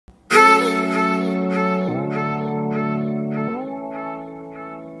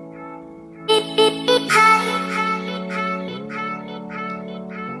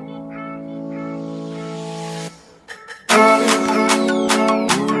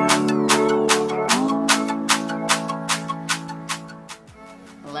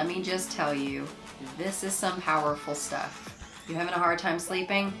just tell you, this is some powerful stuff. You having a hard time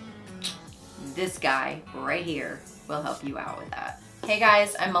sleeping? This guy right here will help you out with that. Hey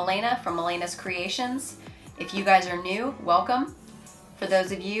guys, I'm Malena from Malena's Creations. If you guys are new, welcome. For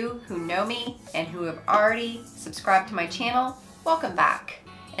those of you who know me and who have already subscribed to my channel, welcome back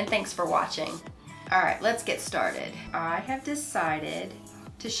and thanks for watching. All right, let's get started. I have decided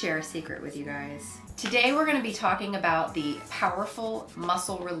to share a secret with you guys. Today we're going to be talking about the powerful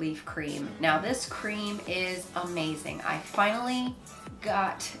muscle relief cream. Now this cream is amazing. I finally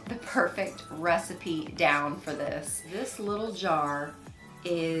got the perfect recipe down for this. This little jar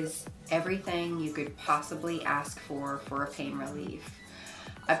is everything you could possibly ask for a pain relief.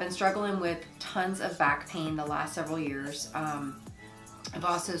 I've been struggling with tons of back pain the last several years. I've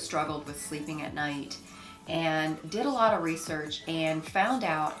also struggled with sleeping at night and did a lot of research and found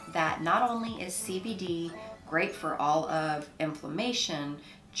out that not only is CBD great for all of inflammation,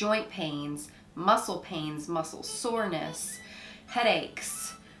 joint pains, muscle soreness,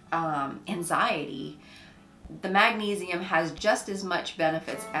 headaches, anxiety, the magnesium has just as much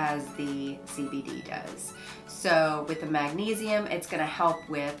benefits as the CBD does. So with the magnesium, it's going to help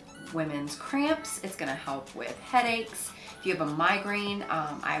with women's cramps, it's going to help with headaches. If you have a migraine,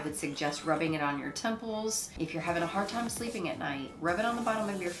 I would suggest rubbing it on your temples. If you're having a hard time sleeping at night, rub it on the bottom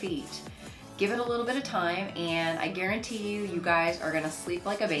of your feet. Give it a little bit of time and I guarantee you guys are gonna sleep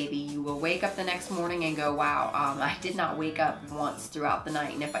like a baby. You will wake up the next morning and go, wow, I did not wake up once throughout the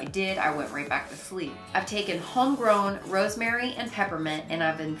night. And if I did, I went right back to sleep. I've taken homegrown rosemary and peppermint and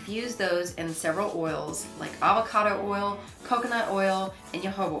I've infused those in several oils like avocado oil, coconut oil, and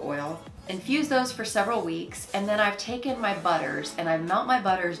jojoba oil. Infuse those for several weeks, and then I've taken my butters and I melt my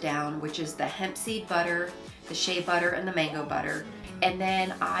butters down, which is the hemp seed butter, the shea butter, and the mango butter. And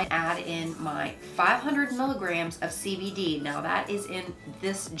then I add in my 500 milligrams of CBD. Now that is in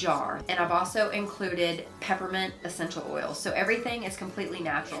this jar. And I've also included peppermint essential oil. So everything is completely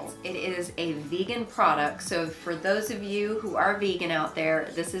natural. It is a vegan product. So for those of you who are vegan out there,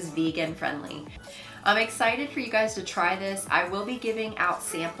 this is vegan friendly. I'm excited for you guys to try this. I will be giving out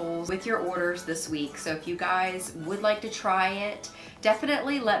samples with your orders this week. So if you guys would like to try it,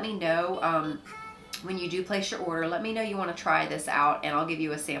 definitely let me know. When you do place your order, let me know you want to try this out and I'll give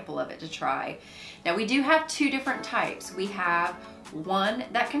you a sample of it to try. Now we do have two different types. We have one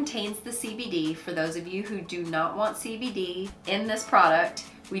that contains the CBD for those of you who do not want CBD in this product.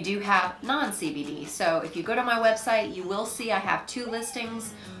 We do have non-CBD. So if you go to my website, you will see I have two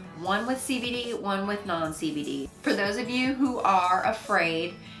listings, one with CBD, one with non-CBD. For those of you who are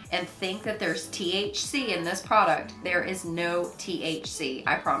afraid and think that there's THC in this product, there is no THC,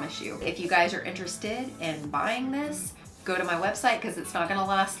 I promise you. If you guys are interested in buying this, go to my website because it's not gonna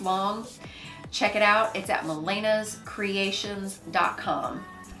last long. Check it out, it's at melenascreations.com.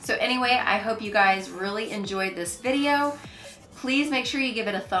 So anyway, I hope you guys really enjoyed this video. Please make sure you give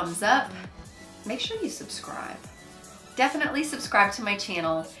it a thumbs up. Make sure you subscribe. Definitely subscribe to my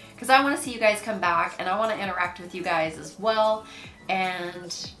channel because I wanna see you guys come back and I wanna interact with you guys as well.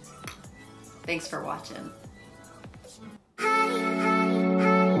 And thanks for watching.